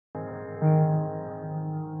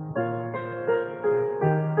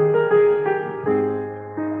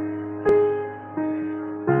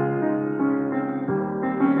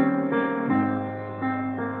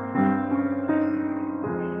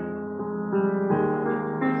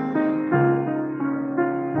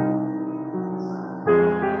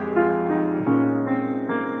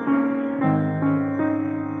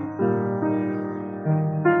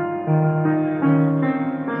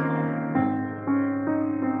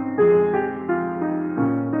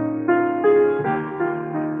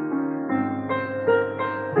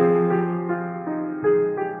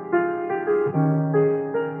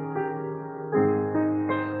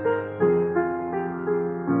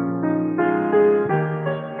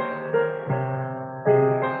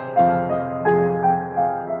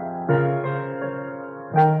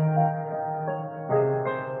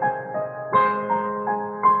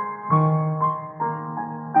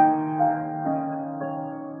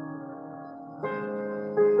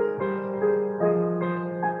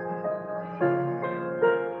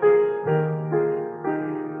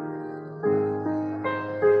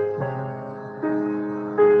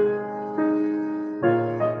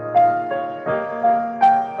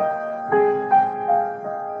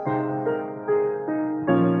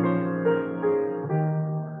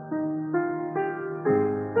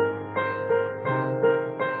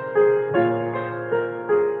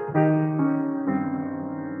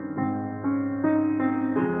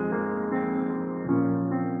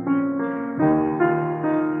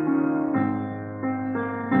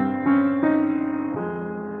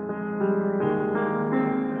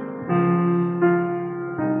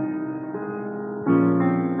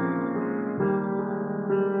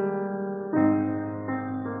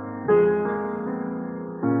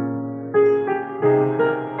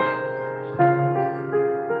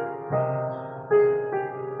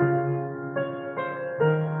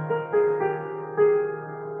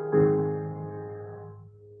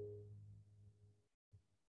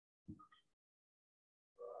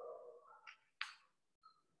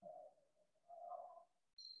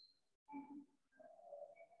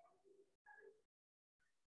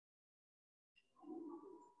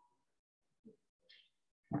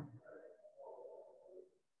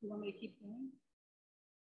want me to keep going?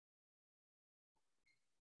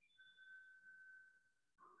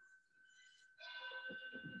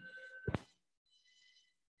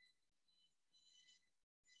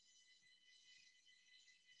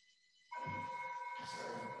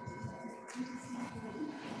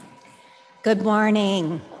 Good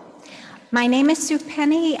morning. My name is Sue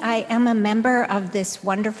Penny. I am a member of this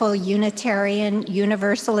wonderful Unitarian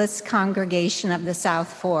Universalist congregation of the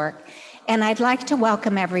South Fork, and I'd like to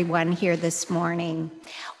welcome everyone here this morning.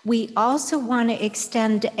 We also want to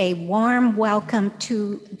extend a warm welcome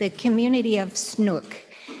to the community of Snook,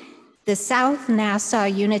 the South Nassau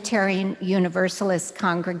Unitarian Universalist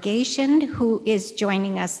congregation, who is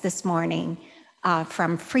joining us this morning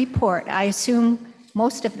from Freeport. I assume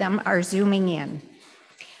most of them are Zooming in.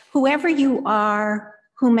 Whoever you are,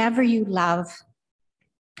 whomever you love,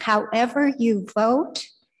 however you vote,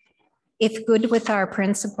 if good with our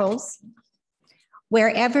principles,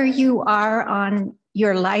 wherever you are on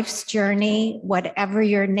your life's journey, whatever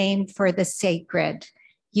your name for the sacred,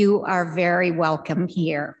 you are very welcome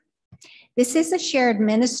here. This is a shared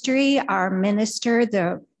ministry. Our minister,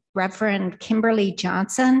 the Reverend Kimberly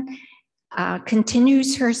Johnson,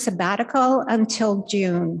 continues her sabbatical until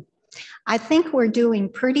June. I think we're doing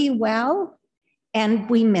pretty well, and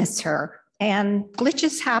we miss her. And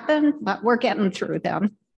glitches happen, but we're getting through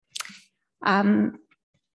them.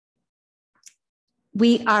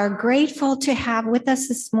 We are grateful to have with us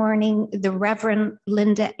this morning the Reverend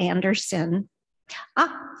Linda Anderson.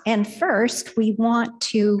 And first, we want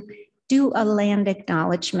to do a land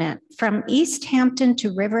acknowledgement. From East Hampton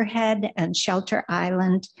to Riverhead and Shelter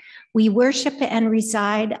Island, we worship and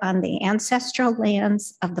reside on the ancestral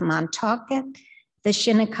lands of the Montaukett, the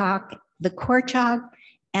Shinnecock, the Korchog,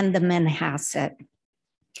 and the Manhasset.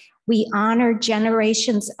 We honor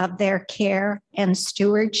generations of their care and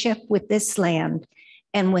stewardship with this land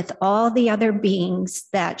and with all the other beings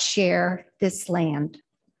that share this land.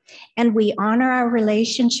 And we honor our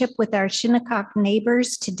relationship with our Shinnecock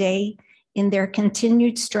neighbors today in their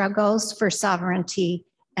continued struggles for sovereignty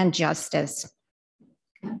and justice.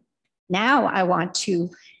 Now I want to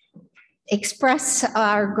express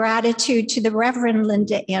our gratitude to the Reverend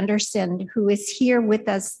Linda Anderson, who is here with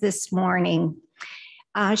us this morning.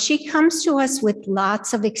 She comes to us with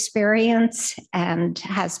lots of experience and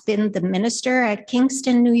has been the minister at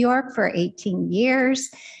Kingston, New York for 18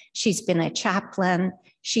 years. She's been a chaplain.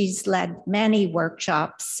 She's led many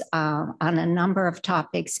workshops on a number of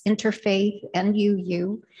topics, interfaith and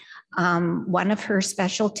UU. One of her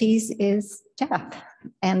specialties is death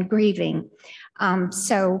and grieving.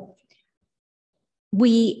 So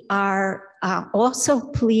we are also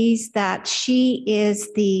pleased that she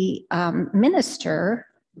is the minister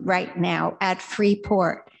right now at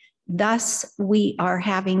Freeport. Thus, we are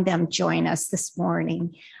having them join us this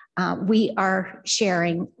morning. We are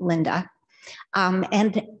sharing Linda.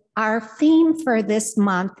 And our theme for this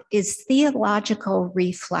month is theological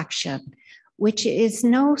reflection, which is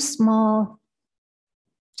no small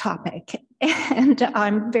topic. And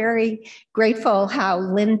I'm very grateful how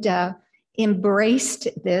Linda embraced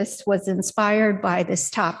this, was inspired by this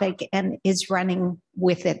topic, and is running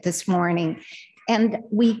with it this morning. And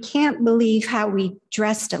we can't believe how we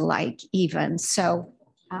dressed alike even. So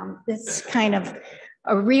this kind of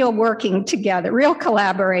a real working together, real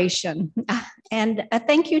collaboration. And a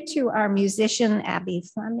thank you to our musician, Abby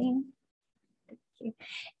Fleming,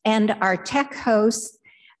 and our tech hosts,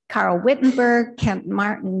 Carl Wittenberg, Kent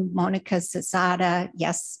Martin, Monica Zazada.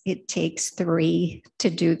 Yes, it takes 3 to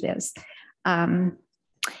do this. And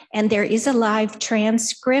there is a live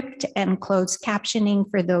transcript and closed captioning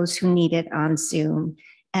for those who need it on Zoom.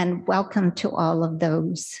 And welcome to all of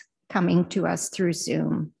those coming to us through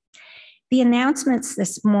Zoom. The announcements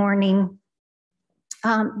this morning,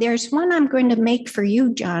 there's one I'm going to make for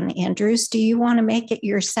you, John Andrews. Do you want to make it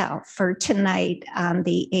yourself for tonight on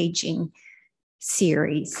the aging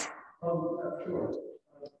series?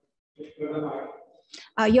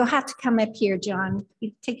 You'll have to come up here, John.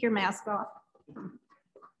 You take your mask off.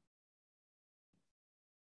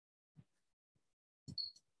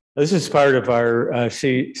 This is part of our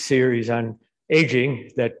series on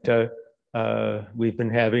aging that we've been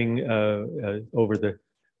having over the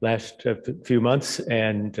last few months,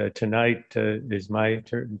 and tonight is my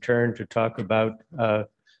turn to talk about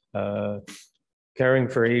caring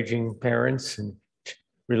for aging parents and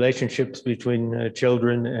relationships between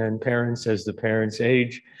children and parents as the parents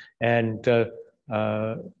age. And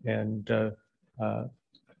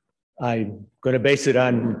I'm going to base it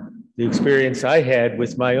on the experience I had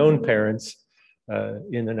with my own parents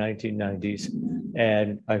in the 1990s,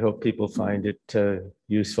 and I hope people find it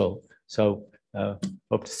useful. So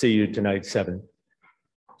hope to see you tonight, 7.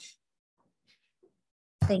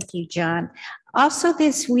 Thank you, John. Also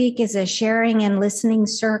this week is a sharing and listening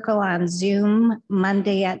circle on Zoom,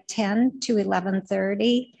 Monday at 10 to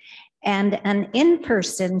 11:30, and an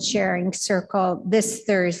in-person sharing circle this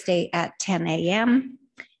Thursday at 10 a.m.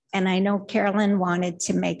 And I know Carolyn wanted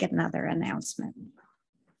to make another announcement.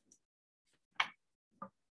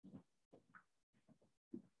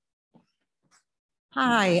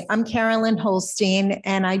 Hi, I'm Carolyn Holstein,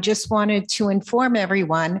 and I just wanted to inform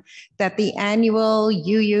everyone that the annual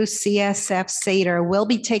UUCSF Seder will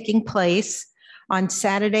be taking place on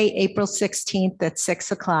Saturday, April 16th at 6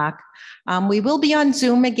 o'clock. We will be on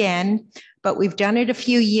Zoom again, but we've done it a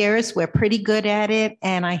few years. We're pretty good at it,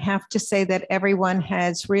 and I have to say that everyone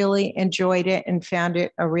has really enjoyed it and found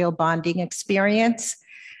it a real bonding experience.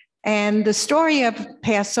 And the story of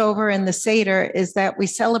Passover and the Seder is that we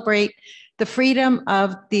celebrate the freedom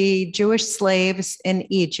of the Jewish slaves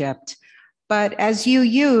in Egypt. But as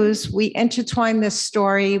UUs, we intertwine this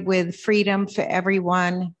story with freedom for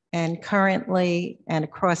everyone and currently and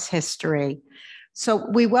across history. So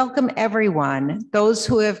we welcome everyone, those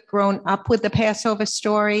who have grown up with the Passover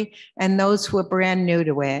story and those who are brand new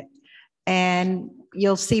to it. And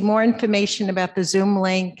you'll see more information about the Zoom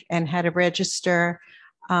link and how to register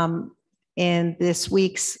in this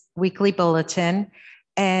week's weekly bulletin.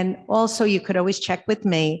 And also you could always check with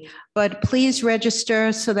me, but please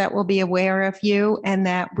register so that we'll be aware of you and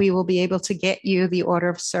that we will be able to get you the order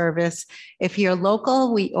of service. If you're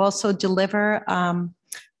local, we also deliver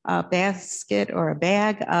a basket or a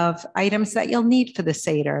bag of items that you'll need for the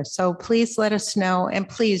Seder. So please let us know and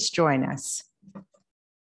please join us.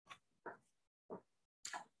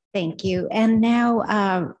 Thank you. And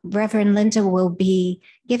now Reverend Linda will be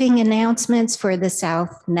giving announcements for the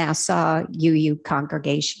South Nassau UU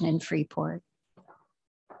congregation in Freeport.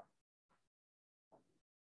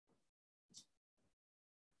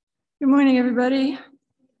 Good morning, everybody.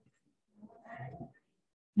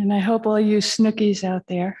 And I hope all you snookies out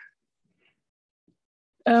there.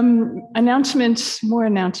 Announcements, more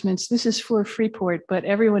announcements. This is for Freeport, but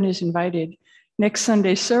everyone is invited. Next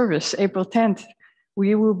Sunday service, April 10th.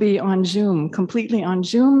 We will be on Zoom, completely on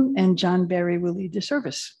Zoom, and John Berry will lead the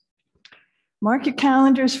service. Mark your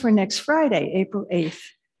calendars for next Friday, April 8th.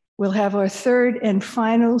 We'll have our third and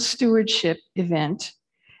final stewardship event.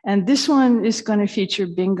 And this one is going to feature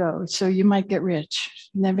bingo, so you might get rich.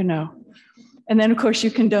 You never know. And then, of course,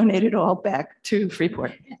 you can donate it all back to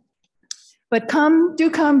Freeport. But come, do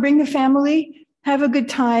come, bring the family, have a good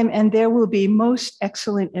time, and there will be most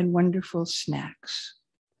excellent and wonderful snacks.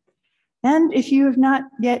 And if you have not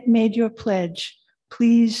yet made your pledge,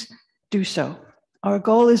 please do so. Our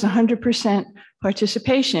goal is 100%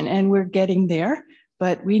 participation, and we're getting there,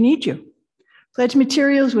 but we need you. Pledge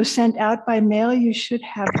materials were sent out by mail. You should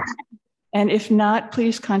have them. And if not,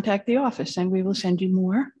 please contact the office, and we will send you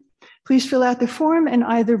more. Please fill out the form and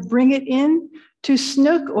either bring it in to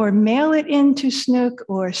Snook or mail it in to Snook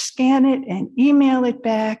or scan it and email it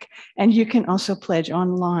back. And you can also pledge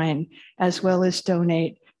online as well as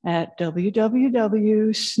donate at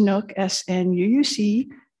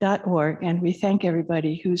www.snuuc.org. And we thank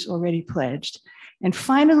everybody who's already pledged. And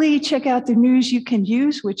finally, check out the news you can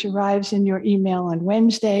use, which arrives in your email on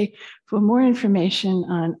Wednesday for more information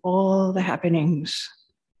on all the happenings.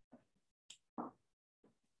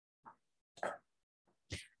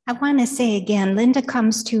 I want to say again, Linda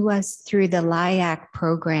comes to us through the LIAC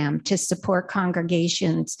program to support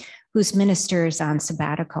congregations whose minister is on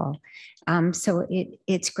sabbatical. So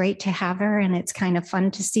it's great to have her, and it's kind of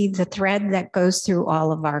fun to see the thread that goes through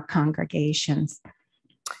all of our congregations.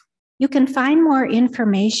 You can find more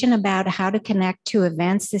information about how to connect to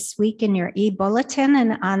events this week in your e-bulletin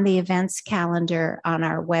and on the events calendar on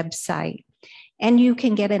our website. And you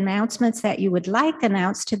can get announcements that you would like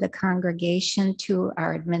announced to the congregation to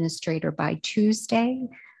our administrator by Tuesday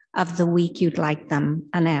of the week you'd like them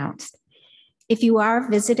announced. If you are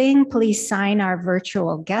visiting, please sign our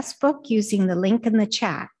virtual guest book using the link in the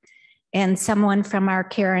chat, and someone from our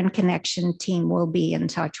Care and Connection team will be in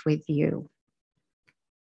touch with you.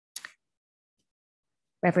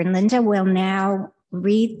 Reverend Linda will now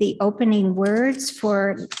read the opening words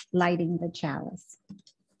for lighting the chalice.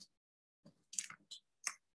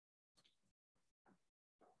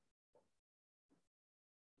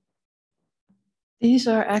 These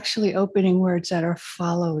are actually opening words that are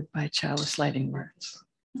followed by chalice lighting words.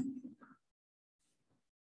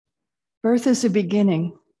 Birth is a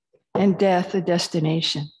beginning and death a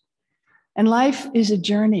destination. And life is a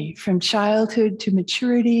journey from childhood to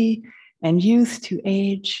maturity and youth to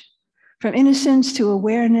age, from innocence to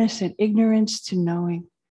awareness and ignorance to knowing,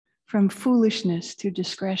 from foolishness to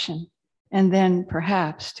discretion, and then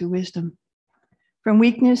perhaps to wisdom, from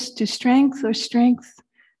weakness to strength or strength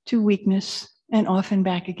to weakness, and often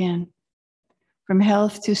back again, from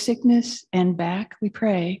health to sickness and back, we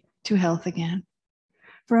pray, to health again,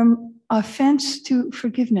 from offense to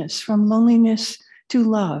forgiveness, from loneliness to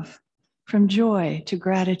love, from joy to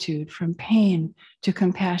gratitude, from pain to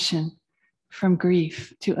compassion, from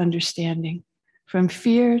grief to understanding, from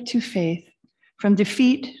fear to faith, from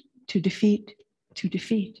defeat to defeat to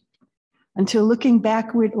defeat, until looking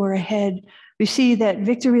backward or ahead, we see that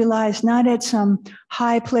victory lies not at some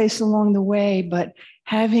high place along the way, but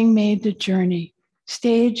having made the journey,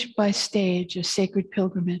 stage by stage, a sacred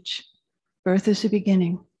pilgrimage. Birth is a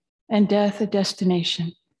beginning and death a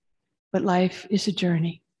destination, but life is a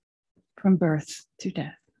journey from birth to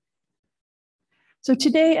death. So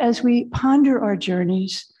today, as we ponder our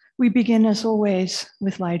journeys, we begin, as always,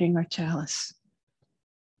 with lighting our chalice.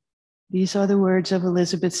 These are the words of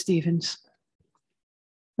Elizabeth Stevens.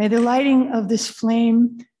 May the lighting of this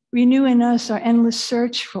flame renew in us our endless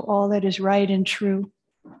search for all that is right and true,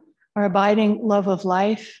 our abiding love of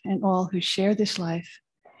life and all who share this life,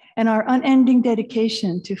 and our unending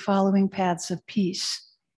dedication to following paths of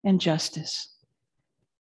peace and justice.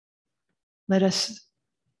 Let us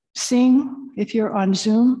sing. If you're on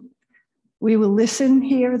Zoom, we will listen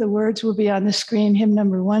here. The words will be on the screen, hymn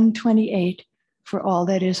number 128, For All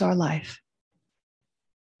That Is Our Life.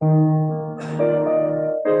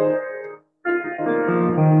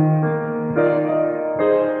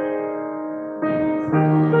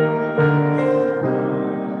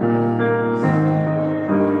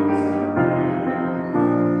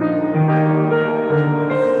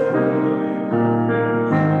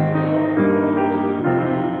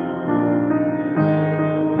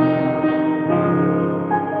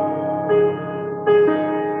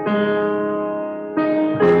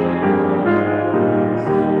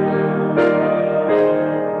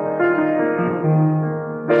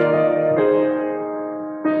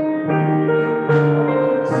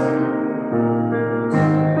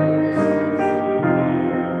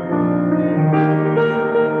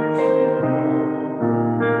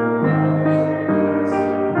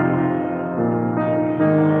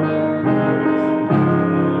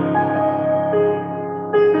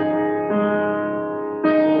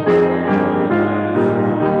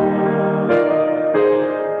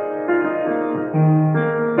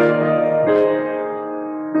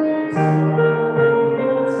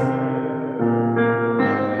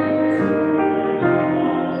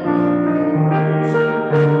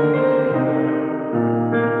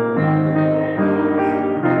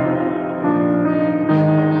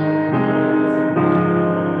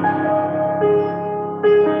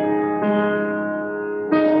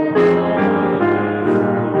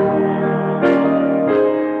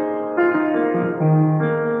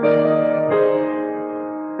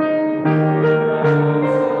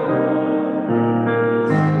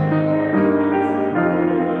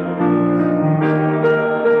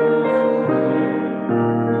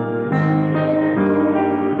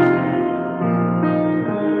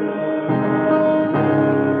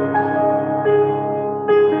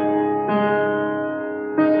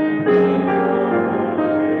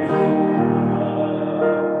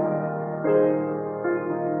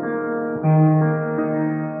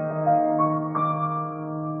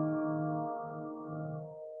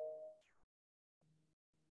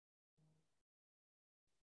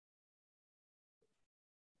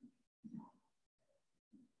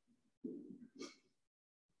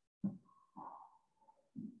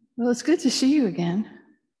 Well, it's good to see you again.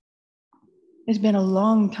 It's been a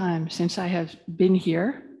long time since I have been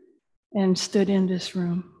here and stood in this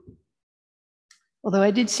room. Although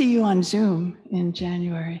I did see you on Zoom in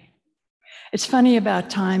January. It's funny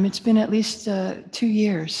about time. It's been at least 2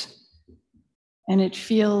 years, and it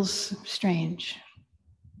feels strange.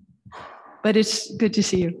 But it's good to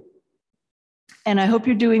see you. And I hope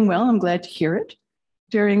you're doing well. I'm glad to hear it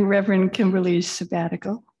during Reverend Kimberly's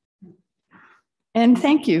sabbatical. And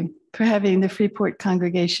thank you for having the Freeport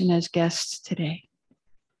congregation as guests today.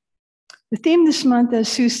 The theme this month, as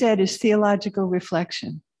Sue said, is theological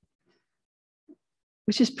reflection,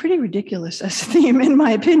 which is pretty ridiculous as a theme, in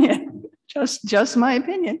my opinion, just my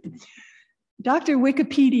opinion. Dr.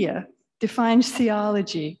 Wikipedia defines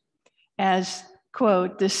theology as,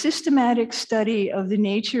 quote, the systematic study of the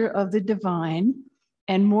nature of the divine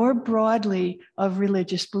and more broadly of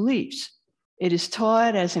religious beliefs. It is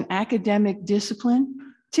taught as an academic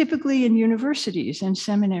discipline, typically in universities and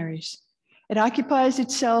seminaries. It occupies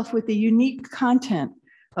itself with the unique content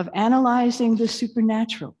of analyzing the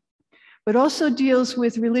supernatural, but also deals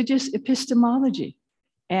with religious epistemology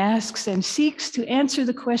asks and seeks to answer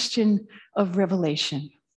the question of revelation.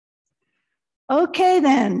 Okay,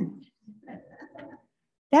 then.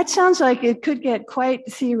 That sounds like it could get quite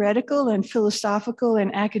theoretical and philosophical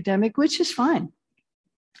and academic, which is fine.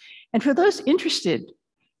 And for those interested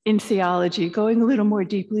in theology, going a little more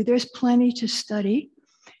deeply, there's plenty to study.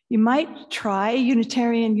 You might try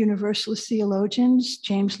Unitarian Universalist theologians,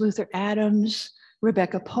 James Luther Adams,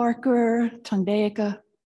 Rebecca Parker, Tondeka.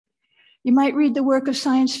 You might read the work of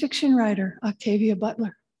science fiction writer Octavia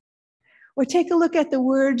Butler, or take a look at the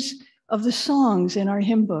words of the songs in our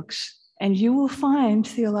hymn books, and you will find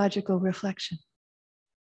theological reflection.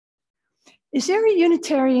 Is there a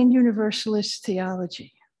Unitarian Universalist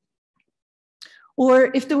theology?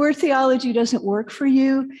 Or if the word theology doesn't work for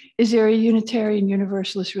you, is there a Unitarian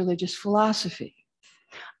Universalist religious philosophy?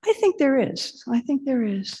 I think there is. I think there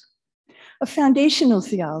is. A foundational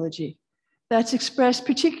theology that's expressed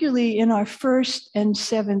particularly in our first and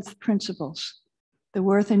seventh principles, the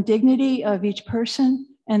worth and dignity of each person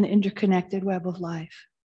and the interconnected web of life.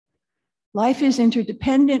 Life is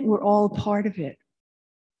interdependent, we're all a part of it.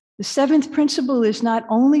 The seventh principle is not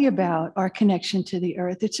only about our connection to the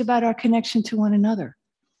earth, it's about our connection to one another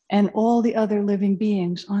and all the other living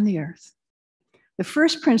beings on the earth. The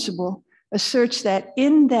first principle asserts that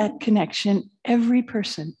in that connection, every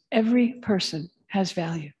person has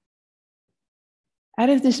value. Out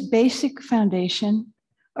of this basic foundation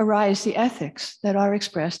arise the ethics that are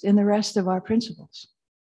expressed in the rest of our principles.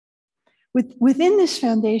 Within this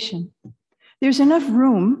foundation, there's enough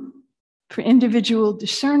room for individual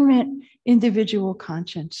discernment, individual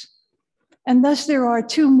conscience. And thus there are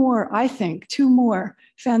two more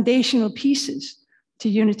foundational pieces to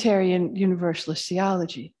Unitarian Universalist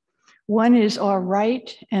theology. One is our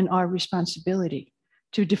right and our responsibility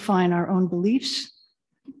to define our own beliefs,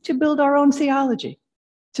 to build our own theology,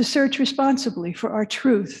 to search responsibly for our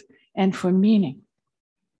truth and for meaning.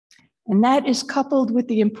 And that is coupled with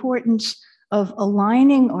the importance of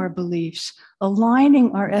aligning our beliefs,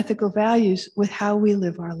 aligning our ethical values with how we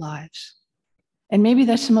live our lives. And maybe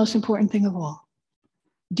that's the most important thing of all.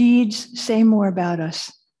 Deeds say more about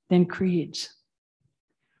us than creeds.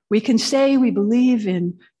 We can say we believe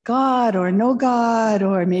in God or no God,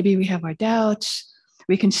 or maybe we have our doubts.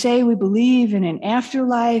 We can say we believe in an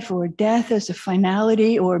afterlife or death as a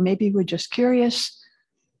finality, or maybe we're just curious.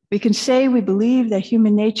 We can say we believe that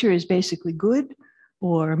human nature is basically good,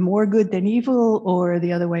 or more good than evil, or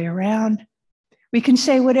the other way around. We can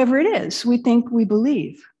say whatever it is we think we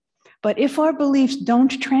believe. But if our beliefs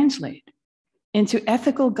don't translate into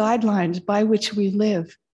ethical guidelines by which we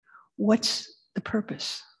live, what's the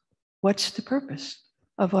purpose? What's the purpose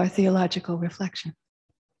of our theological reflection?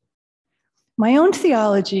 My own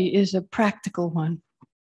theology is a practical one.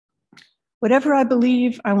 Whatever I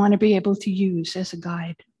believe, I want to be able to use as a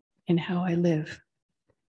guide in how I live.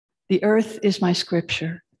 The earth is my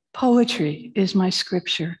scripture. Poetry is my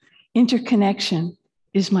scripture. Interconnection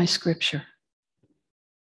is my scripture.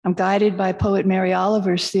 I'm guided by poet Mary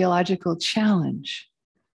Oliver's theological challenge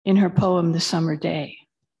in her poem, The Summer Day.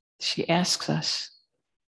 She asks us,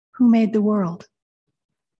 who made the world?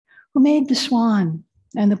 Who made the swan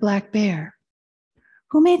and the black bear?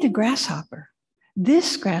 Who made the grasshopper?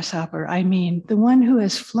 This grasshopper, I mean, the one who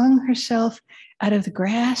has flung herself out of the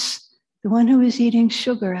grass, the one who is eating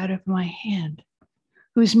sugar out of my hand,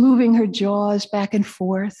 who is moving her jaws back and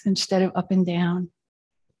forth instead of up and down,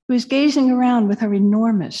 who is gazing around with her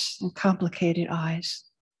enormous and complicated eyes.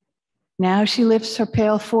 Now she lifts her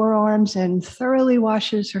pale forearms and thoroughly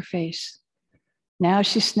washes her face. Now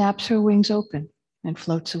she snaps her wings open and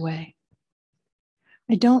floats away.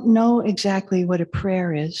 I don't know exactly what a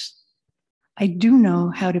prayer is. I do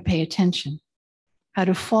know how to pay attention, how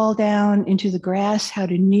to fall down into the grass, how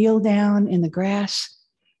to kneel down in the grass,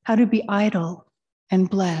 how to be idle and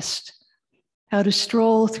blessed, how to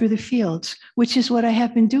stroll through the fields, which is what I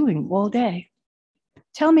have been doing all day.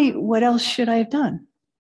 Tell me, what else should I have done?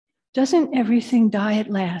 Doesn't everything die at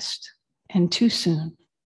last and too soon?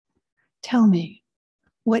 Tell me,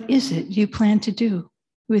 what is it you plan to do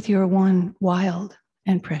with your one wild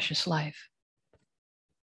and precious life?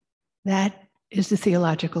 That is the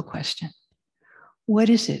theological question. What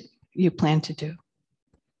is it you plan to do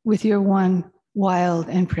with your one wild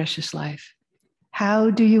and precious life? How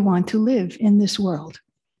do you want to live in this world?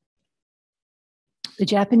 The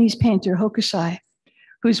Japanese painter Hokusai,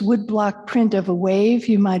 whose woodblock print of a wave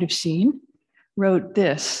you might have seen, wrote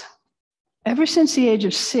this: ever since the age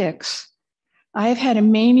of 6, I have had a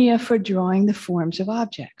mania for drawing the forms of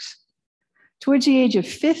objects. Towards the age of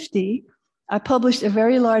 50, I published a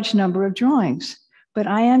very large number of drawings, but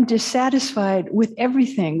I am dissatisfied with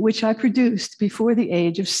everything which I produced before the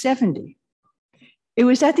age of 70. It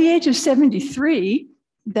was at the age of 73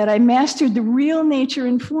 that I mastered the real nature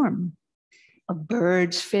and form of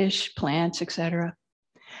birds, fish, plants, etc.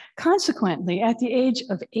 Consequently, at the age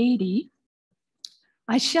of 80,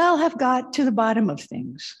 I shall have got to the bottom of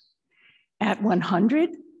things. At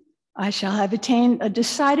 100, I shall have attained a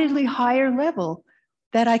decidedly higher level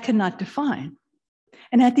that I cannot define.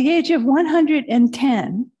 And at the age of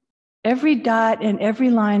 110, every dot and every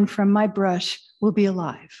line from my brush will be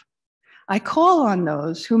alive. I call on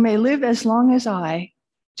those who may live as long as I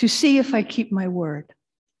to see if I keep my word.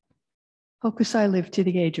 Focus, I live to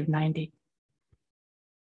the age of 90.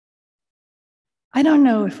 I don't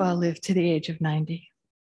know if I'll live to the age of 90.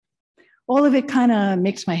 All of it kind of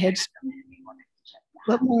makes my head spin.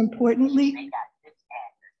 But more importantly,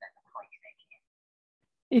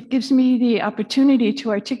 it gives me the opportunity to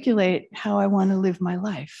articulate how I want to live my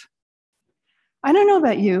life. I don't know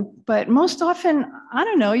about you, but most often, I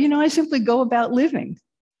don't know, I simply go about living.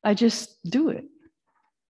 I just do it.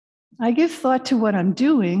 I give thought to what I'm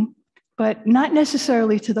doing, but not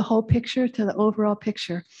necessarily to the whole picture, to the overall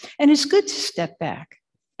picture. And it's good to step back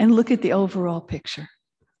and look at the overall picture.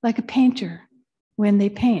 Like a painter, when they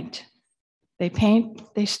paint,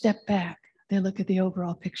 they step back, they look at the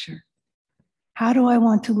overall picture. How do I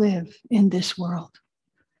want to live in this world?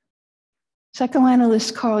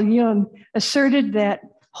 Psychoanalyst Carl Jung asserted that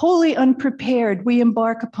wholly unprepared, we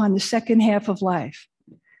embark upon the second half of life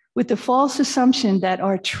with the false assumption that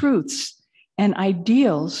our truths and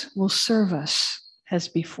ideals will serve us as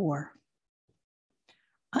before.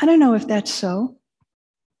 I don't know if that's so,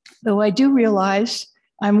 though I do realize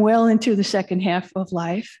I'm well into the second half of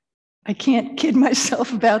life. I can't kid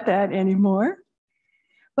myself about that anymore.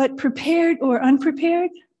 But prepared or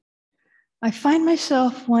unprepared, I find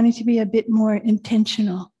myself wanting to be a bit more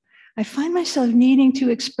intentional. I find myself needing to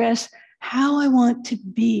express how I want to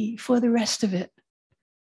be for the rest of it.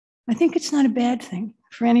 I think it's not a bad thing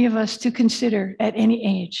for any of us to consider at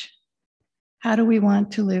any age. How do we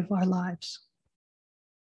want to live our lives?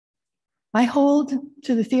 I hold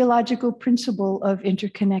to the theological principle of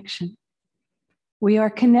interconnection. We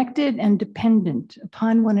are connected and dependent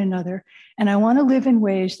upon one another, and I want to live in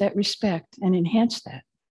ways that respect and enhance that.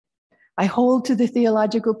 I hold to the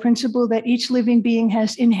theological principle that each living being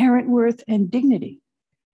has inherent worth and dignity,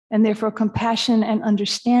 and therefore compassion and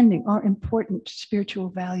understanding are important spiritual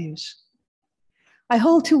values. I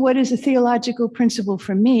hold to what is a theological principle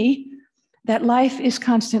for me, that life is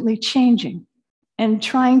constantly changing, and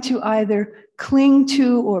trying to either cling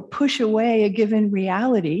to or push away a given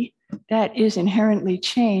reality that is inherently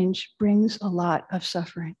change brings a lot of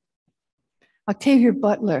suffering. Octavia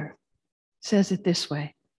Butler says it this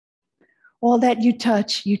way: all that you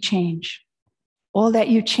touch, you change. All that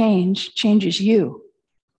you change changes you.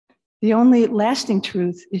 The only lasting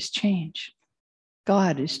truth is change.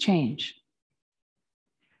 God is change.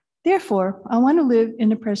 Therefore, I want to live in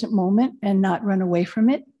the present moment and not run away from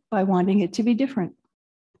it by wanting it to be different.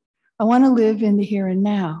 I want to live in the here and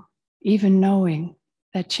now, even knowing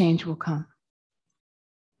that change will come.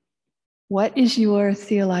 What is your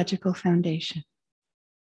theological foundation?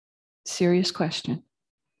 Serious question.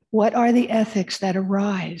 What are the ethics that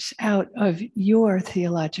arise out of your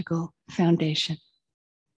theological foundation?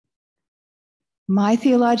 My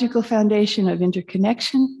theological foundation of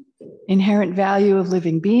interconnection, inherent value of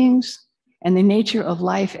living beings, and the nature of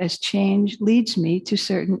life as change leads me to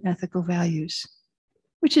certain ethical values,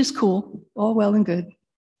 which is cool, all well and good.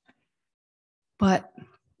 But,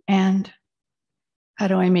 and how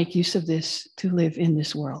do I make use of this to live in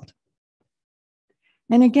this world?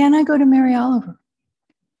 And again, I go to Mary Oliver.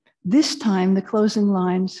 This time, the closing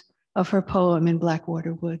lines of her poem in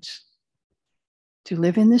Blackwater Woods. To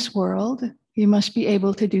live in this world, you must be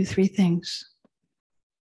able to do three things: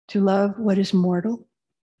 to love what is mortal,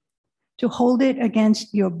 to hold it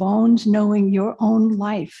against your bones, knowing your own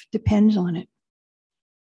life depends on it,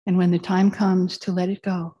 and when the time comes to let it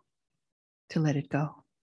go, to let it go.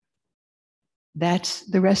 That's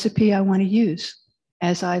the recipe I want to use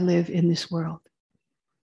as I live in this world.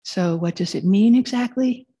 So what does it mean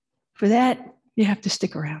exactly? For that, you have to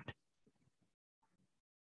stick around.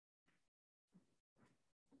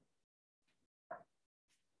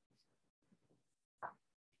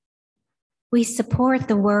 We support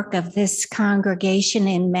the work of this congregation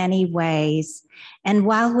in many ways. And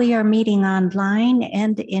while we are meeting online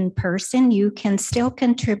and in person, you can still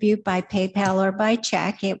contribute by PayPal or by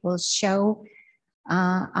check. It will show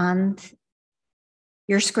on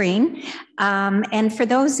your screen. And for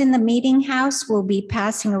those in the meeting house, we'll be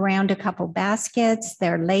passing around a couple baskets.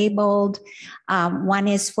 They're labeled. One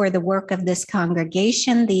is for the work of this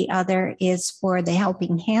congregation. The other is for the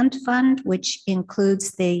Helping Hand Fund, which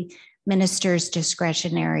includes the Minister's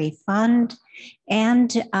Discretionary Fund.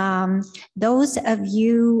 And those of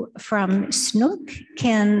you from SNOOK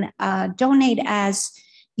can donate as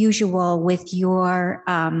usual with your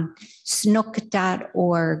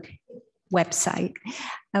snook.org website.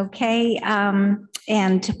 Okay,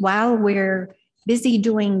 and while we're busy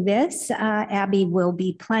doing this, Abby will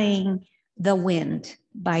be playing The Wind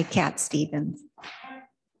by Cat Stevens.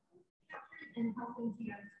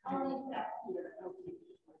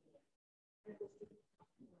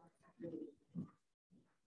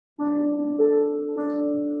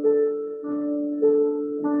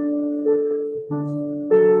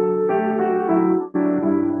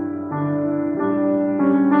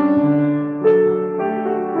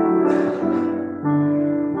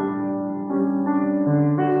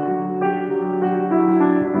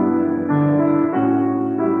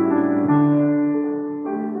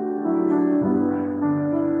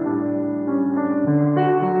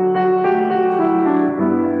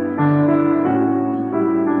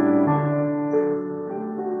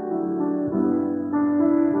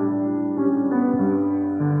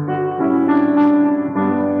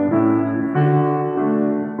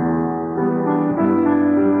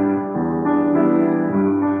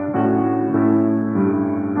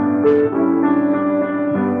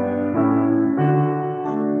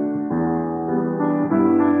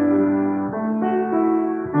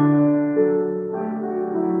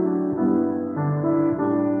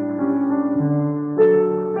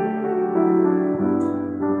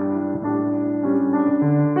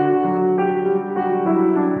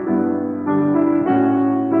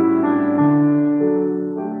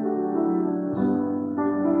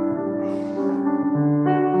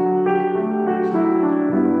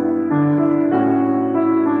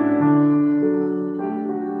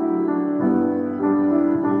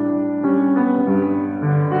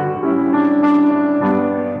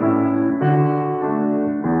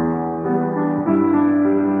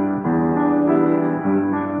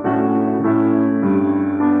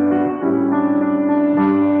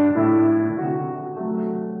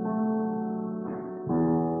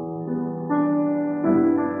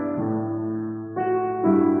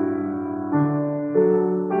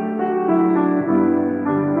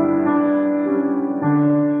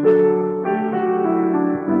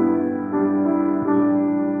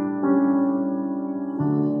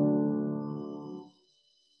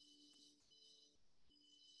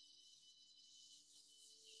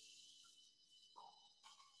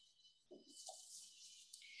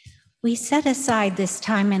 We set aside this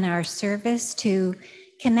time in our service to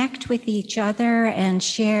connect with each other and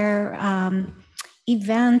share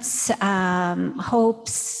events,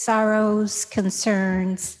 hopes, sorrows,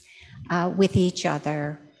 concerns with each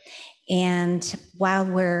other. And while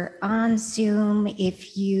we're on Zoom,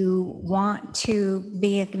 if you want to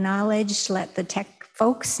be acknowledged, let the tech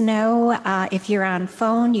folks know. If you're on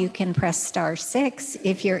phone, you can press *6.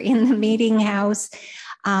 If you're in the meeting house,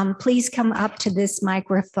 please come up to this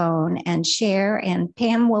microphone and share, and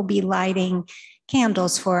Pam will be lighting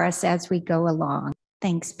candles for us as we go along.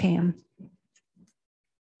 Thanks, Pam.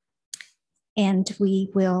 And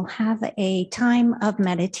we will have a time of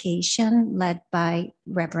meditation led by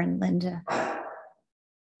Reverend Linda.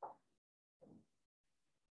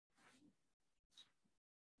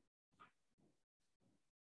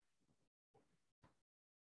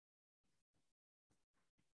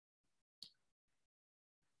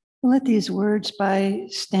 Let these words by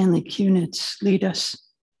Stanley Kunitz lead us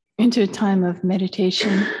into a time of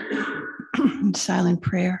meditation and silent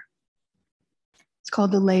prayer. It's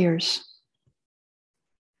called The Layers.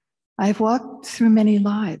 I've walked through many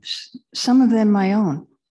lives, some of them my own,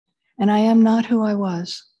 and I am not who I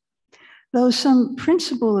was, though some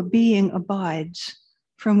principle of being abides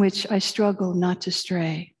from which I struggle not to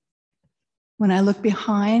stray. When I look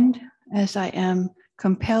behind, as I am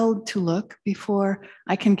compelled to look before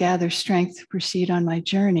I can gather strength to proceed on my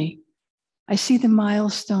journey, I see the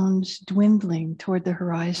milestones dwindling toward the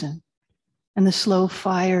horizon and the slow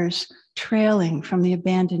fires trailing from the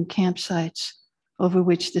abandoned campsites over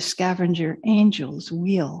which the scavenger angels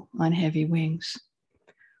wheel on heavy wings.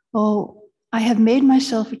 Oh, I have made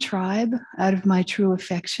myself a tribe out of my true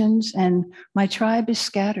affections, and my tribe is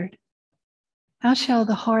scattered. How shall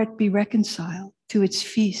the heart be reconciled to its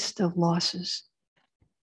feast of losses?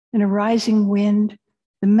 In a rising wind,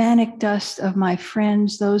 the manic dust of my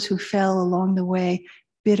friends, those who fell along the way,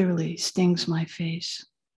 bitterly stings my face.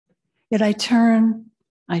 Yet I turn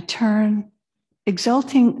I turn,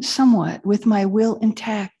 exulting somewhat with my will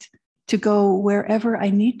intact to go wherever I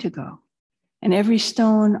need to go, and every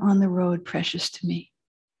stone on the road precious to me.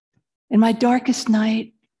 In my darkest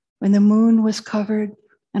night, when the moon was covered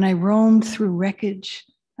and I roamed through wreckage,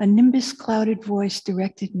 a nimbus-clouded voice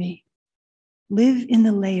directed me. Live in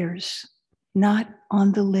the layers, not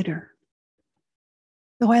on the litter.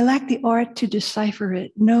 Though I lack the art to decipher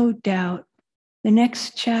it, no doubt the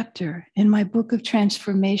next chapter in my book of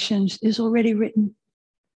transformations is already written.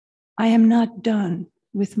 I am not done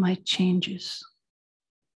with my changes.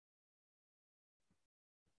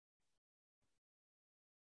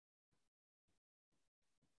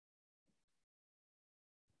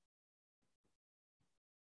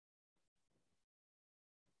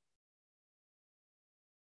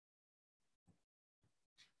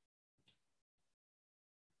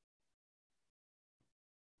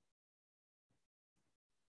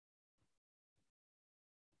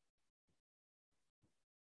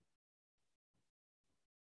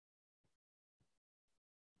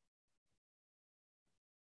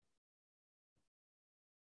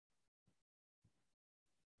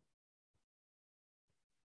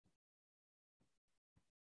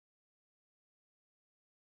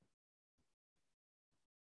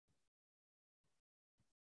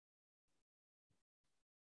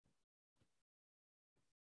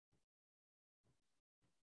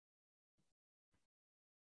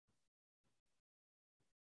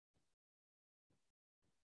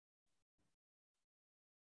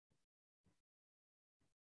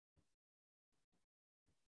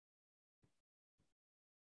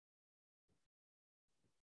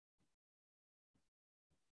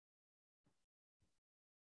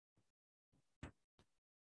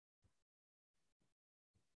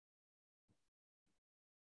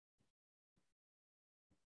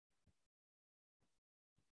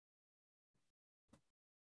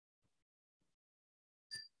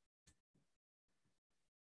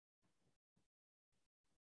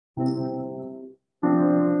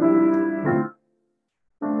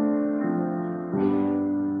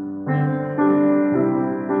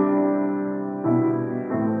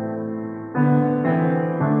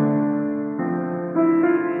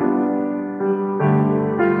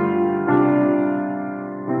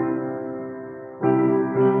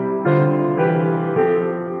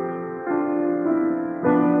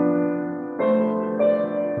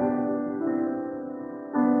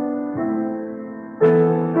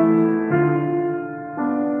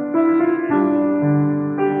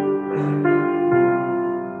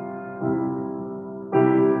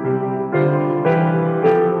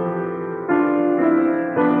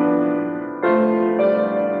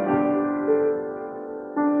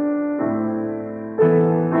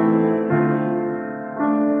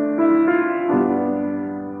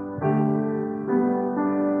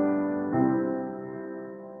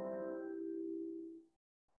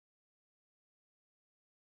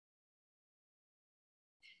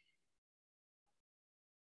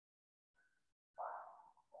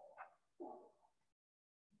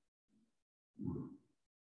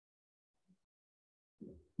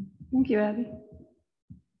 Thank you, Abby.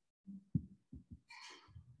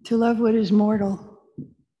 To love what is mortal.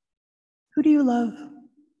 Who do you love?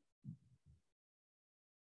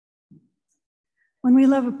 When we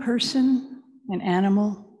love a person, an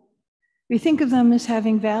animal, we think of them as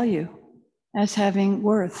having value, as having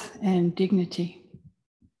worth and dignity.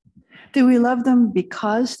 Do we love them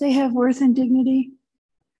because they have worth and dignity?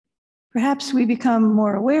 Perhaps we become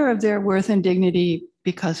more aware of their worth and dignity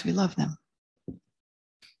because we love them.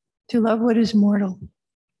 To love what is mortal.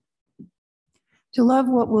 To love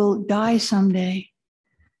what will die someday,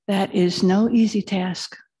 that is no easy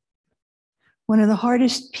task. One of the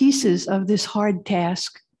hardest pieces of this hard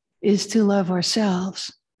task is to love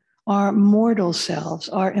ourselves, our mortal selves,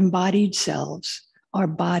 our embodied selves, our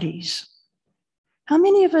bodies. How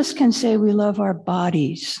many of us can say we love our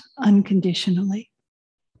bodies unconditionally?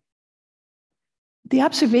 The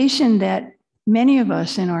observation that many of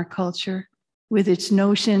us in our culture, with its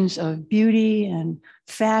notions of beauty and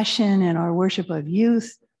fashion and our worship of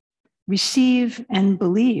youth, receive and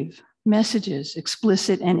believe messages,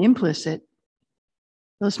 explicit and implicit,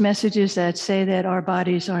 those messages that say that our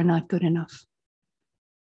bodies are not good enough.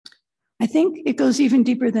 I think it goes even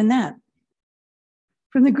deeper than that.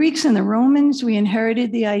 From the Greeks and the Romans, we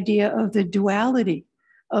inherited the idea of the duality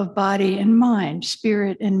of body and mind,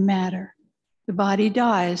 spirit and matter. The body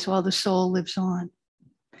dies while the soul lives on.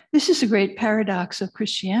 This is a great paradox of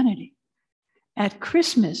Christianity. At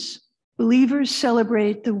Christmas, believers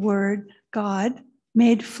celebrate the Word, God,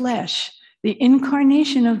 made flesh, the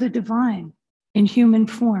incarnation of the divine in human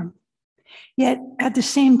form. Yet at the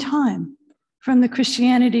same time, from the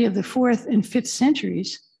Christianity of the 4th and 5th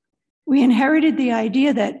centuries, we inherited the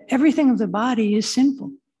idea that everything of the body is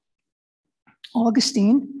sinful.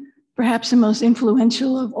 Augustine, perhaps the most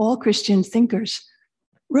influential of all Christian thinkers,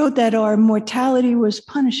 wrote that our mortality was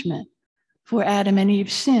punishment for Adam and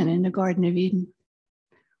Eve's sin in the Garden of Eden.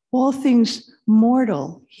 All things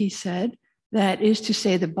mortal, he said, that is to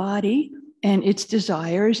say, the body and its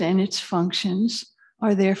desires and its functions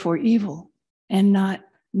are therefore evil and not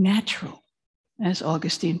natural, as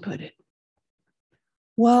Augustine put it.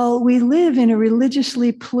 While we live in a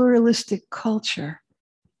religiously pluralistic culture,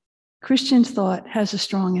 Christian thought has a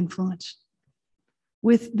strong influence.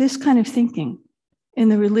 With this kind of thinking in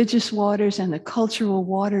the religious waters and the cultural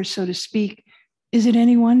waters, so to speak, is it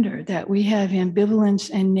any wonder that we have ambivalence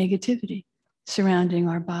and negativity surrounding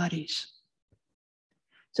our bodies?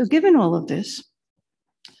 So given all of this,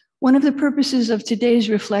 one of the purposes of today's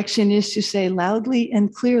reflection is to say loudly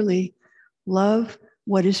and clearly, love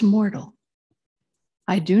what is mortal.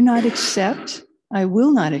 I do not accept, I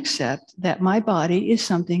will not accept that my body is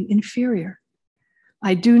something inferior.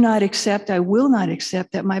 I do not accept, I will not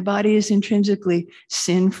accept that my body is intrinsically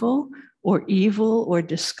sinful or evil or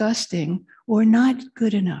disgusting or not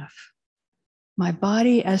good enough. My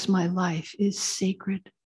body as my life is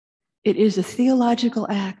sacred. It is a theological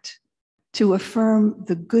act to affirm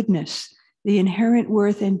the goodness, the inherent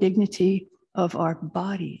worth and dignity of our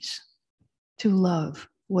bodies, to love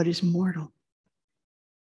what is mortal.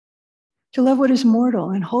 To love what is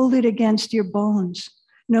mortal and hold it against your bones,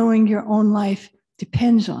 knowing your own life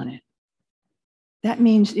depends on it. That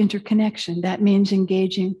means interconnection. That means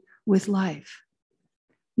engaging with life.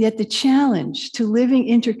 Yet the challenge to living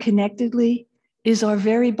interconnectedly is our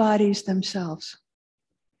very bodies themselves.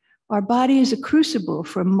 Our body is a crucible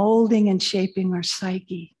for molding and shaping our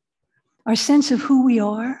psyche. Our sense of who we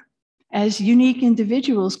are as unique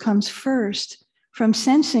individuals comes first from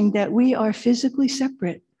sensing that we are physically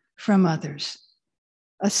separate from others.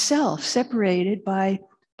 A self separated by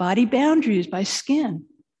body boundaries, by skin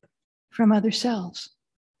from other selves.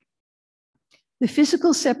 The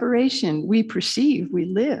physical separation we perceive, we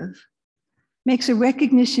live, makes a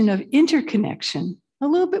recognition of interconnection a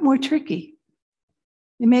little bit more tricky.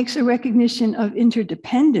 It makes a recognition of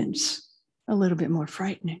interdependence a little bit more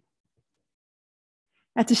frightening.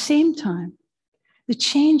 At the same time, the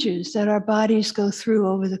changes that our bodies go through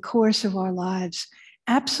over the course of our lives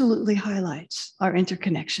absolutely highlights our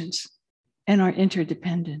interconnections and our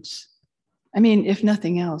interdependence. I mean, if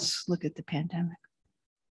nothing else, look at the pandemic.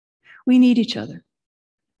 We need each other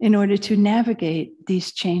in order to navigate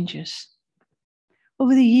these changes.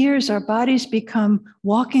 Over the years, our bodies become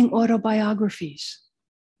walking autobiographies,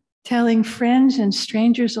 telling friends and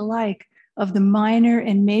strangers alike of the minor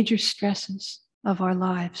and major stresses of our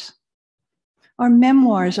lives. Our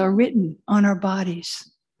memoirs are written on our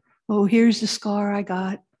bodies. Oh, here's the scar I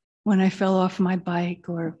got when I fell off my bike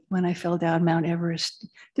or when I fell down Mount Everest,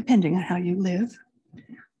 depending on how you live.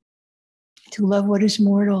 To love what is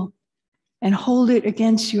mortal and hold it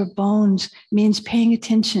against your bones means paying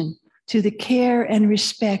attention to the care and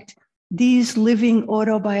respect these living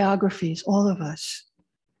autobiographies, all of us,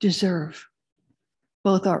 deserve,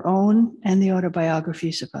 both our own and the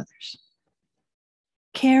autobiographies of others.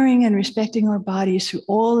 Caring and respecting our bodies through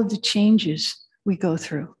all of the changes we go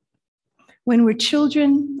through. When we're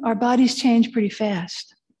children, our bodies change pretty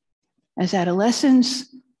fast. As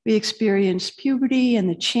adolescents, we experience puberty and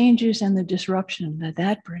the changes and the disruption that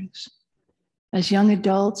that brings. As young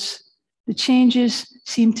adults, the changes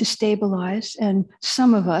seem to stabilize, and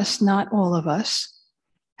some of us, not all of us,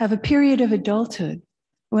 have a period of adulthood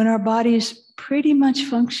when our bodies pretty much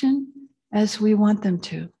function as we want them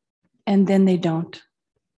to, and then they don't.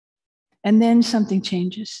 And then something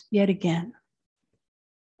changes yet again.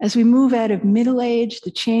 As we move out of middle age,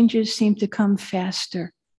 the changes seem to come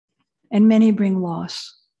faster, and many bring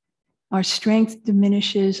loss. Our strength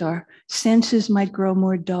diminishes, our senses might grow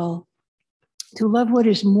more dull. To love what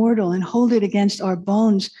is mortal and hold it against our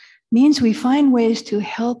bones means we find ways to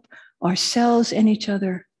help ourselves and each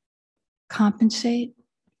other compensate,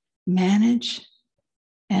 manage,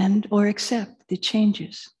 and or accept the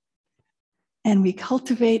changes. And we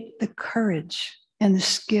cultivate the courage and the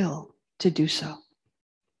skill to do so.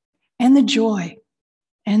 And the joy,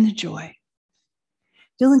 and the joy.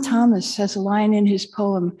 Dylan Thomas has a line in his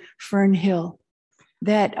poem, Fern Hill,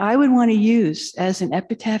 that I would want to use as an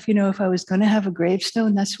epitaph. You know, if I was going to have a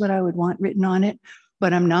gravestone, that's what I would want written on it,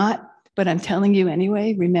 but I'm not, but I'm telling you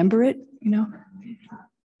anyway, remember it, you know?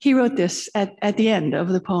 He wrote this at the end of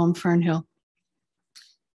the poem, Fern Hill.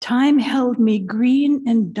 Time held me green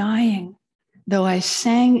and dying, though I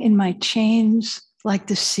sang in my chains like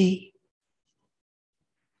the sea.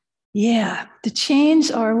 Yeah, the chains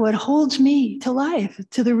are what holds me to life,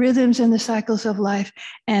 to the rhythms and the cycles of life.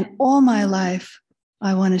 And all my life,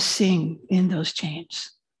 I want to sing in those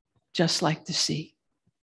chains, just like the sea.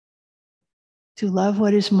 To love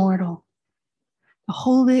what is mortal, to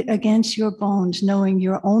hold it against your bones, knowing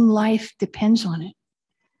your own life depends on it.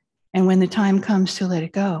 And when the time comes to let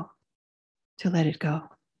it go, to let it go.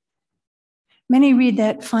 Many read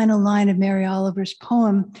that final line of Mary Oliver's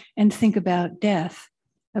poem and think about death,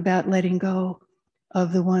 about letting go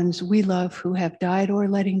of the ones we love who have died or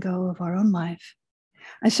letting go of our own life.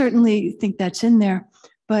 I certainly think that's in there,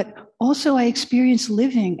 but also I experience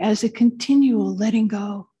living as a continual letting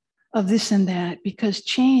go of this and that, because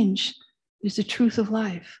change is the truth of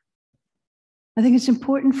life. I think it's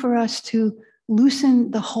important for us to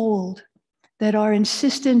loosen the hold that our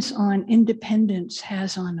insistence on independence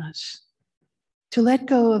has on us, to let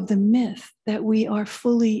go of the myth that we are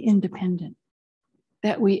fully independent,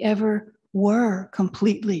 that we ever were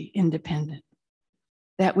completely independent,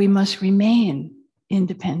 that we must remain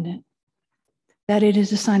independent, that it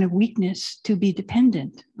is a sign of weakness to be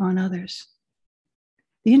dependent on others.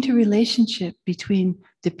 The interrelationship between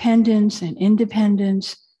dependence and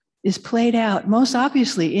independence is played out most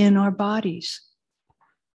obviously in our bodies.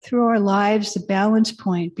 Through our lives, the balance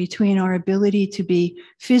point between our ability to be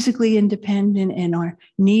physically independent and our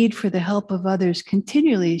need for the help of others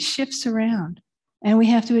continually shifts around. And we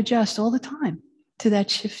have to adjust all the time to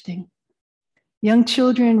that shifting. Young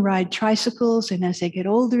children ride tricycles, and as they get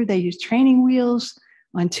older, they use training wheels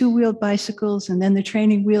on two-wheeled bicycles, and then the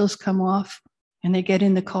training wheels come off, and they get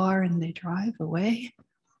in the car and they drive away.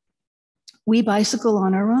 We bicycle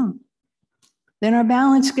on our own. Then our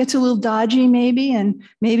balance gets a little dodgy maybe, and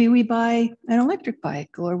maybe we buy an electric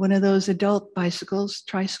bike or one of those adult bicycles,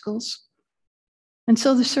 tricycles. And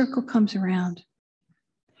so the circle comes around.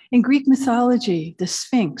 In Greek mythology, the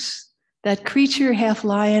Sphinx, that creature half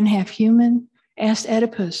lion, half human, asked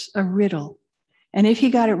Oedipus a riddle. And if he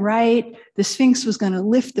got it right, the Sphinx was going to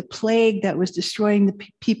lift the plague that was destroying the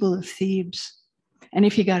people of Thebes. And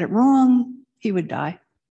if he got it wrong, he would die.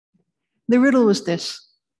 The riddle was this: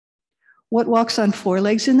 what walks on 4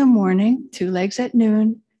 legs in the morning, 2 legs at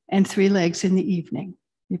noon, and 3 legs in the evening?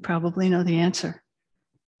 You probably know the answer.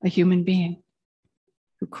 A human being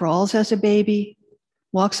who crawls as a baby,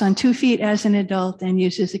 walks on 2 feet as an adult, and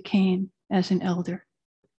uses a cane as an elder.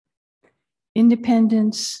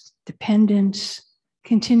 Independence, dependence,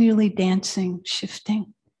 continually dancing,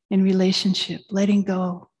 shifting in relationship, letting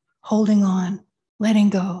go, holding on, letting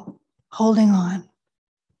go, holding on,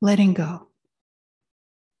 letting go.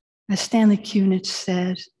 As Stanley Kunitz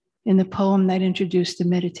said in the poem that introduced the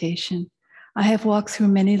meditation, I have walked through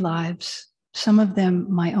many lives, some of them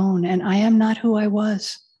my own, and I am not who I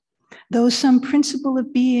was, though some principle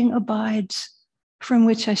of being abides, from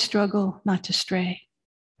which I struggle not to stray.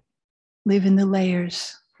 Live in the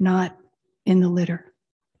layers, not in the litter.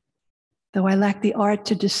 Though I lack the art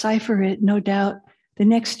to decipher it, no doubt the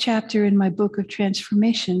next chapter in my book of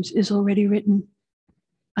transformations is already written.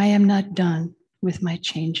 I am not done with my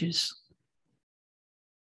changes.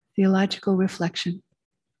 Theological reflection.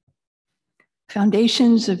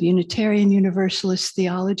 Foundations of Unitarian Universalist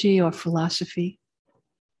theology or philosophy.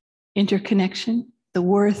 Interconnection, the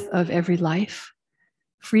worth of every life,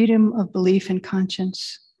 freedom of belief and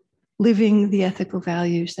conscience, living the ethical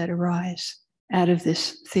values that arise out of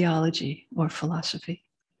this theology or philosophy.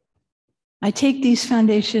 I take these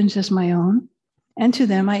foundations as my own, and to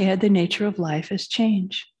them I add the nature of life as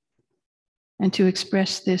change. And to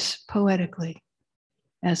express this poetically,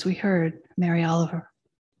 as we heard Mary Oliver,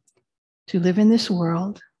 to live in this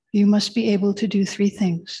world, you must be able to do 3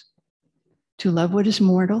 things: to love what is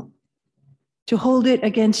mortal, to hold it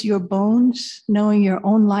against your bones, knowing your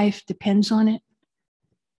own life depends on it,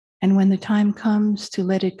 and when the time comes to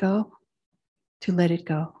let it go, to let it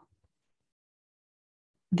go.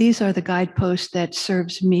 These are the guideposts that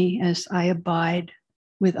serves me as I abide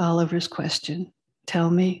with Oliver's question. Tell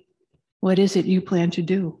me, what is it you plan to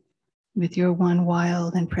do with your one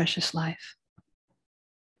wild and precious life?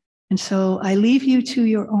 And so I leave you to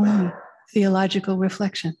your own theological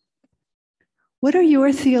reflection. What are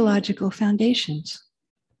your theological foundations?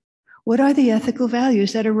 What are the ethical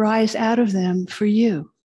values that arise out of them for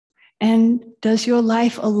you? And does your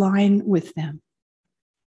life align with them?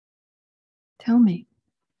 Tell me,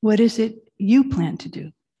 what is it you plan to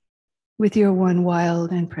do with your one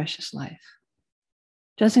wild and precious life?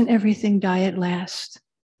 Doesn't everything die at last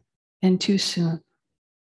and too soon?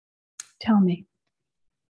 Tell me,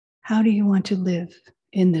 how do you want to live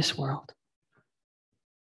in this world?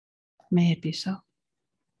 May it be so.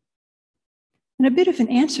 And a bit of an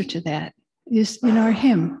answer to that is in our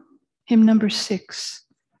hymn number 6,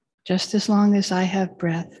 Just as Long as I Have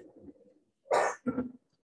Breath.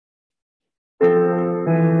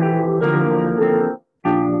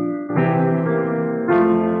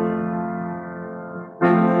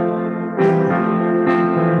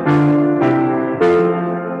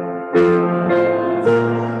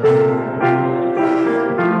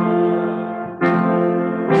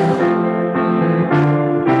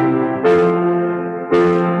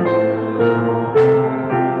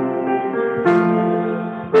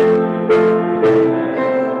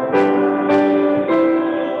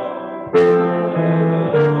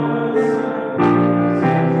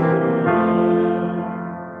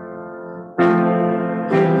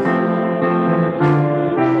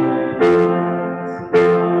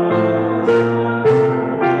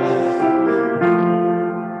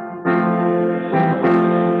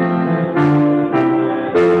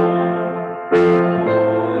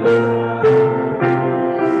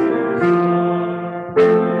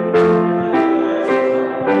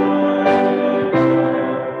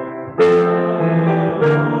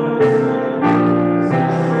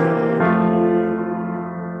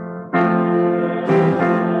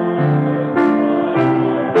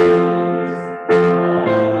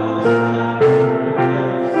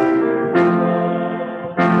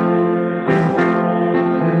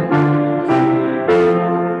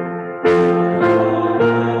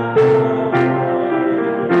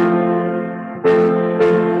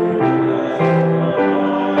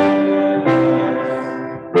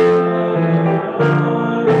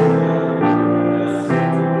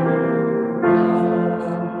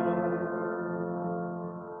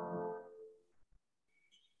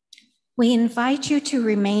 We invite you to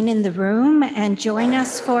remain in the room and join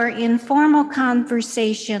us for informal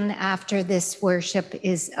conversation after this worship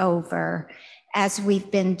is over. As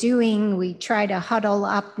we've been doing, we try to huddle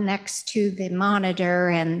up next to the monitor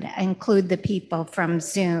and include the people from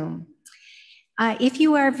Zoom. If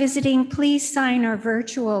you are visiting, please sign our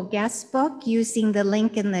virtual guest book using the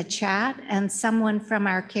link in the chat, and someone from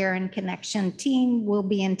our Care and Connection team will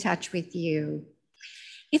be in touch with you.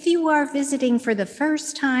 If you are visiting for the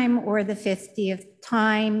first time or the 50th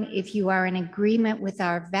time, if you are in agreement with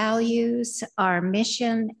our values, our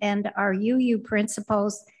mission, and our UU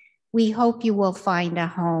principles, we hope you will find a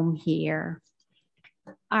home here.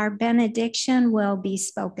 Our benediction will be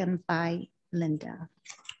spoken by Linda.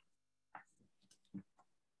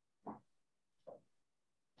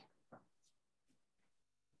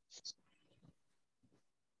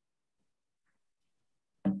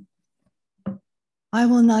 I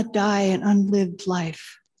will not die an unlived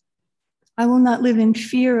life. I will not live in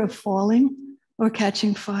fear of falling or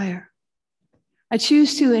catching fire. I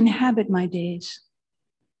choose to inhabit my days,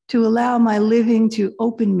 to allow my living to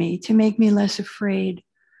open me, to make me less afraid,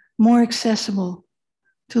 more accessible,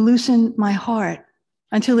 to loosen my heart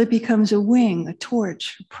until it becomes a wing, a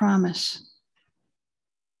torch, a promise.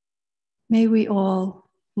 May we all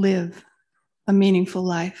live a meaningful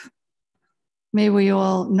life. May we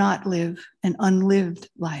all not live an unlived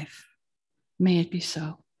life. May it be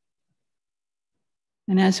so.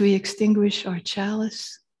 And as we extinguish our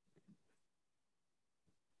chalice,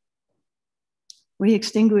 we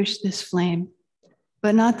extinguish this flame,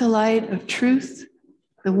 but not the light of truth,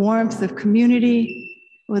 the warmth of community,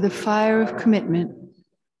 or the fire of commitment.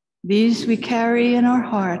 These we carry in our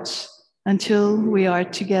hearts until we are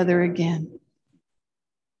together again.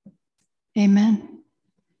 Amen.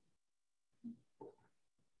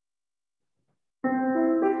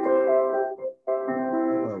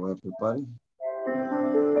 Hello, everybody.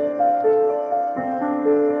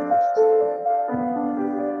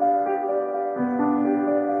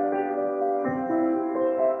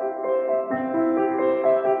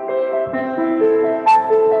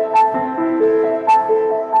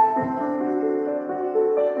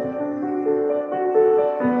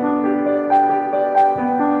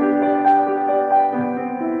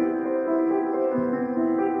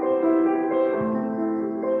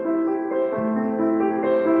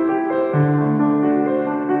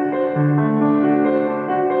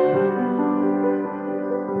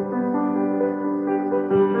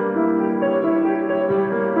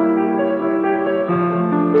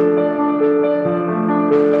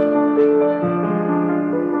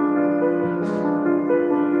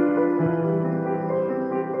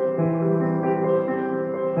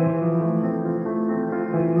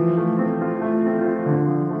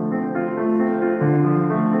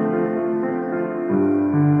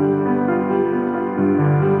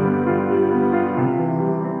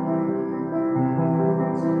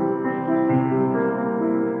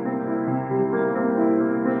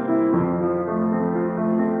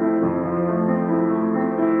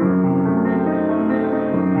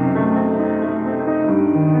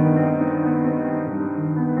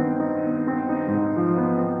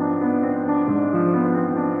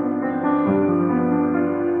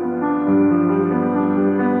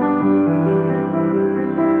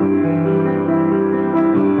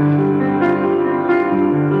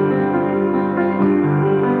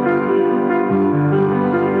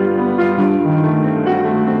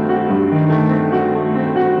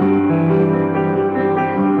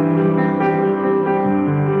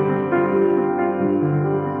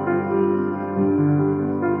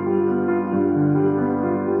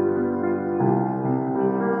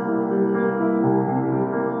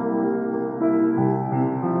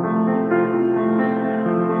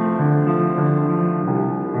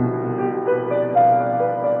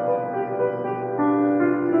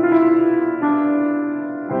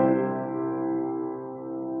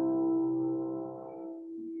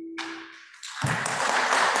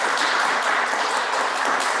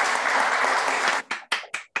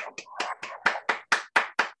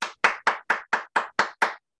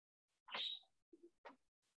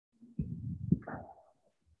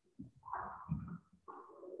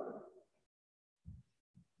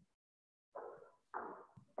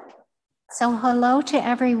 So hello to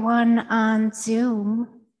everyone on Zoom.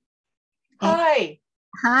 Hi.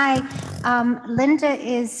 Hi, Linda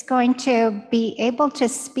is going to be able to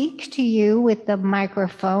speak to you with the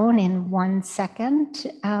microphone in 1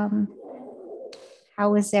 second.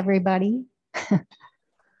 How is everybody?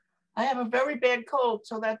 I have a very bad cold,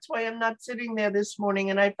 so that's why I'm not sitting there this morning.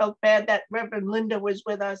 And I felt bad that Reverend Linda was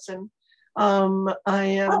with us, and I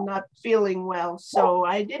am not feeling well, so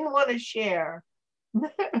I didn't want to share.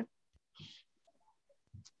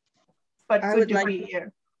 But good to be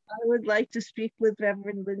here. I would like to speak with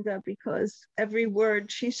Reverend Linda because every word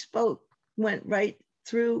she spoke went right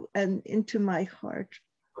through and into my heart.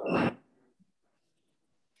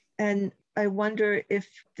 And I wonder if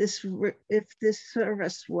this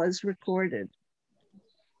service was recorded.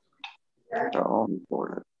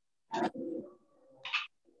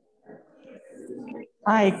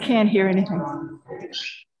 I can't hear anything.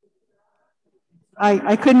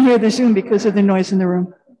 I couldn't hear the Zoom because of the noise in the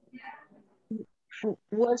room.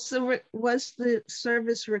 Was the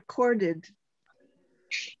service recorded?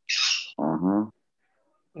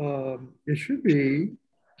 It should be.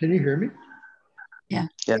 Can you hear me? Yeah.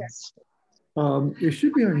 Yes. It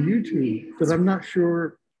should be on YouTube, but I'm not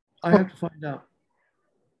sure. I have to find out.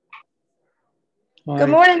 Good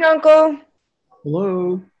morning, Uncle.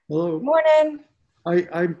 Hello. Hello. Good morning.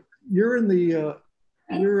 You're in the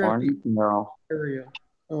you're at the area.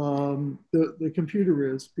 The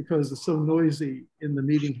computer is, because it's so noisy in the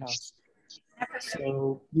meeting house.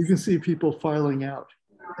 So you can see people filing out,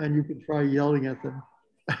 and you can try yelling at them,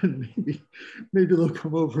 and maybe they'll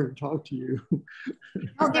come over and talk to you.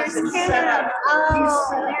 Oh, there's Ken. Oh,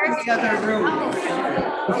 there's The other room.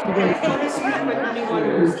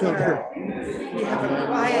 Each other. You have a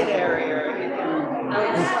quiet area.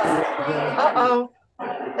 Uh-oh.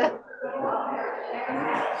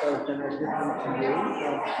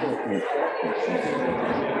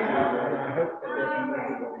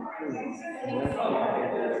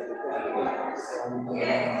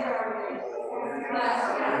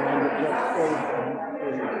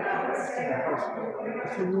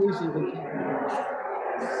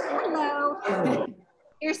 Hello.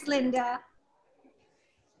 Here's Linda.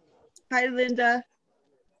 Hi, Linda.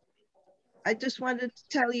 I just wanted to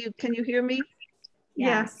tell you, can you hear me?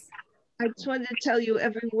 Yes. I just wanted to tell you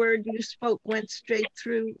every word you spoke went straight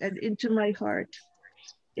through and into my heart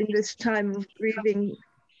in this time of grieving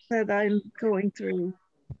that I'm going through.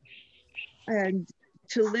 And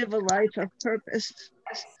to live a life of purpose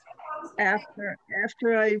after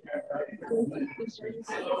I go through this,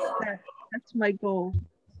 that's my goal.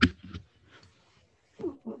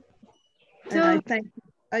 And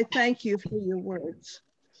I thank you for your words.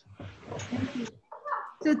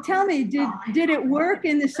 So tell me, did it work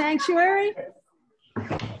in the sanctuary?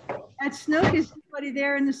 At Snook, is anybody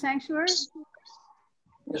there in the sanctuary?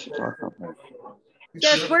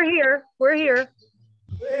 Yes, we're here. We're here.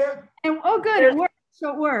 And, oh, good, it worked.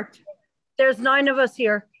 So it worked. There's 9 of us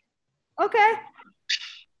here. Okay.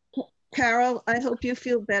 Carol, I hope you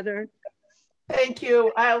feel better. Thank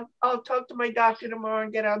you. I'll talk to my doctor tomorrow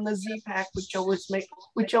and get on the Z-Pack,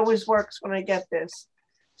 which always works when I get this.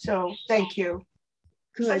 So thank you.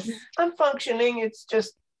 Good. I'm functioning. It's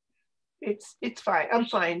just, it's fine. I'm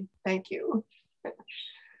fine. Thank you.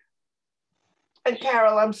 And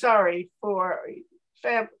Carol, I'm sorry for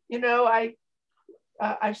you know,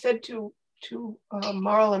 I've said to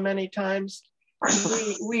Marla many times,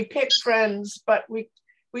 we pick friends, but we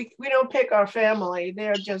don't pick our family.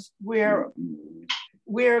 They're just, they're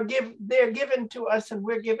given to us and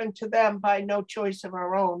we're given to them by no choice of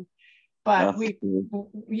our own. But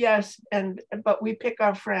but we pick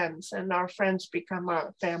our friends, and our friends become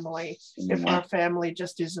our family if our family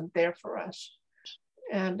just isn't there for us.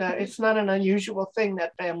 And it's not an unusual thing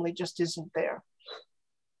that family just isn't there.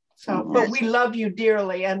 So, but we love you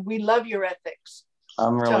dearly, and we love your ethics.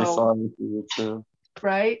 I'm really sorry for you too.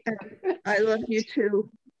 Right? I love you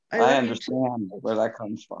too. I understand where that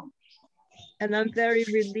comes from. And I'm very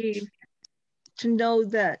relieved to know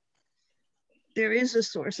that there is a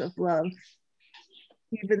source of love,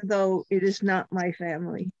 even though it is not my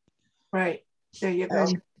family. Right. There you go.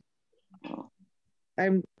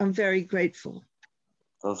 I'm very grateful.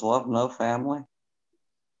 Does love know family?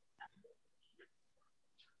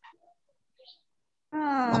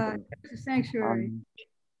 Ah, it's a sanctuary.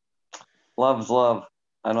 Love's love.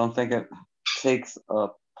 I don't think it takes a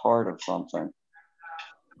part of something.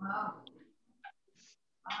 Wow.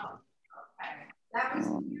 Okay. That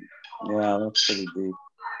was yeah, that's pretty deep.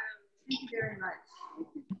 Thank you very much.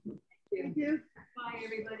 Thank you. Bye,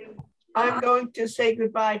 everybody. I'm going to say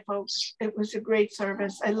goodbye, folks. It was a great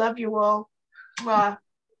service. I love you all. Mwah.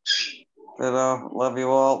 Love you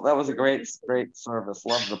all. That was a great service.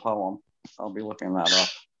 Love the poem. I'll be looking that up.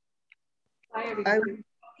 I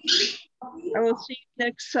will see you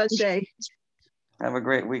next Sunday. Have a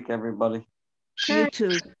great week, everybody. You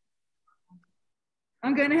too.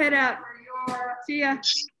 I'm gonna head out. See ya.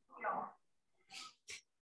 So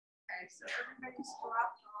everybody's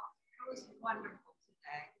dropped off. It was wonderful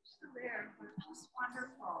today. So there, but just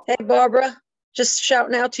wonderful. Hey, Barbara, just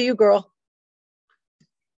shouting out to you, girl.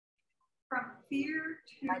 From fear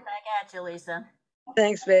to. Right back at you, Lisa.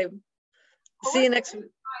 Thanks, babe. See you next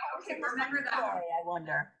week. Okay, remember that. I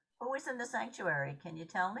wonder. Who is in the sanctuary? Can you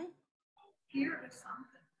tell me? Fear to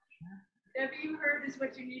something. Whatever you heard is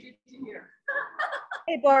what you needed to hear.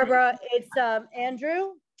 Hey, Barbara, it's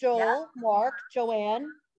Andrew, Joel, Mark, Joanne,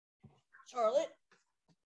 Charlotte,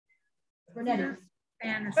 Bernetti.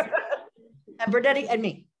 Fantasy. And Bernetti and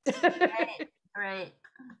me. Great.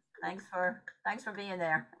 Thanks for being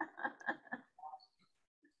there.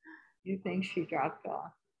 You think she dropped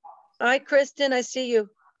off? Hi, Kristen, I see you.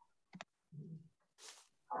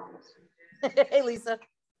 Hey, Lisa.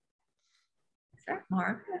 Is that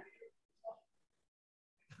Mark?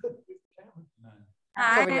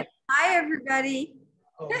 Hi. Hi, everybody.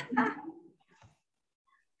 There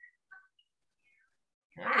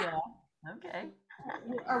we are. Okay.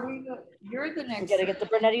 Are we? You're the next. I'm gonna get the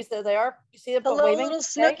Bernettis. There they are. You see them? Hello, waving? little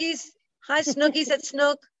Snookies. Hi, Snookies at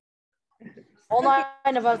Snook. All 9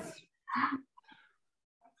 of us.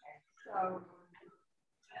 So,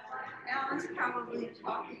 Alan's probably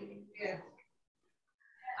talking with.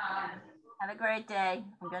 Have a great day.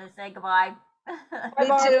 I'm going to say goodbye. Me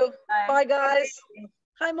too. Bye, guys.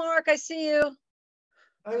 Hi, Mark. I see you.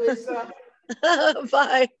 Hi, Lisa.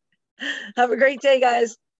 Bye. Have a great day,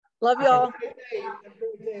 guys. Love y'all. She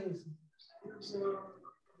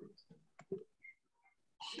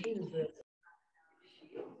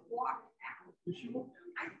walked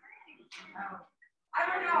out. I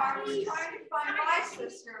don't know. I was trying to find my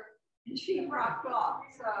sister, and she dropped off.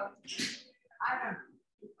 So I don't.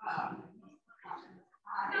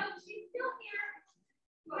 She's still here.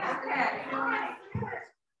 Okay.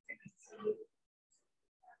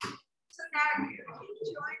 So now you can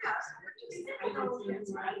join us. We're just